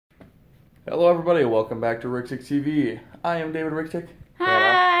Hello, everybody. Welcome back to Ricktick TV. I am David Ricktick.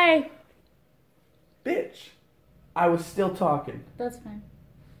 Hi! Bitch! I was still talking. That's fine.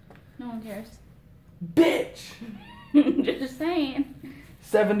 No one cares. Bitch! Just saying.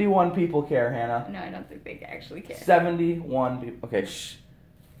 71 people care, Hannah. No, I don't think they actually care. 71 people. Okay, shh.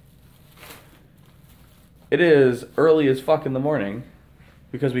 It is early as fuck in the morning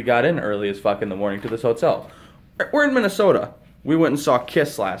because we got in early as fuck in the morning to this hotel. We're in Minnesota. We went and saw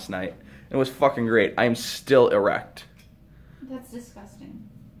Kiss last night. It was fucking great. I am still erect. That's disgusting.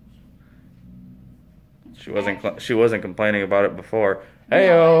 She wasn't complaining about it before. No,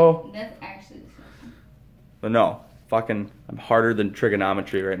 Heyo. that's actually disgusting. But no, fucking, I'm harder than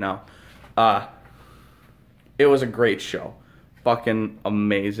trigonometry right now. It was a great show. Fucking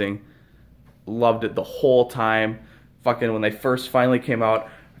amazing. Loved it the whole time. Fucking, when they first finally came out,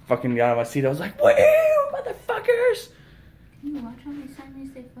 I fucking got on my seat. I was like, woo, motherfuckers. Can you watch how many times they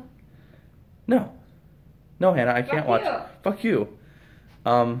say fuck? No. No, Hannah, I can't watch. You. Fuck you.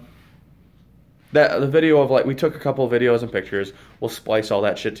 The video of, like, we took a couple of videos and pictures. We'll splice all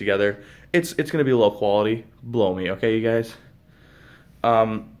that shit together. It's gonna be low quality. Blow me, okay, you guys?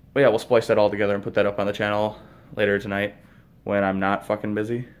 But yeah, we'll splice that all together and put that up on the channel later tonight when I'm not fucking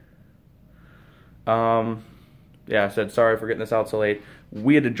busy. Yeah, I said sorry for getting this out so late.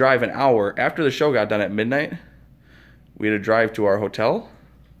 We had to drive an hour after the show got done at midnight. We had to drive to our hotel,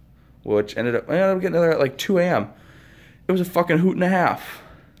 which ended up getting there at like 2 a.m. It was a fucking hoot and a half.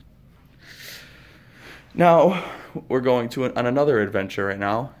 Now, we're going on another adventure right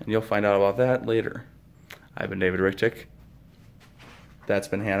now, and you'll find out about that later. I've been David Ricktick. That's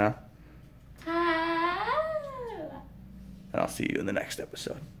been Hannah. Ah. And I'll see you in the next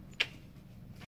episode.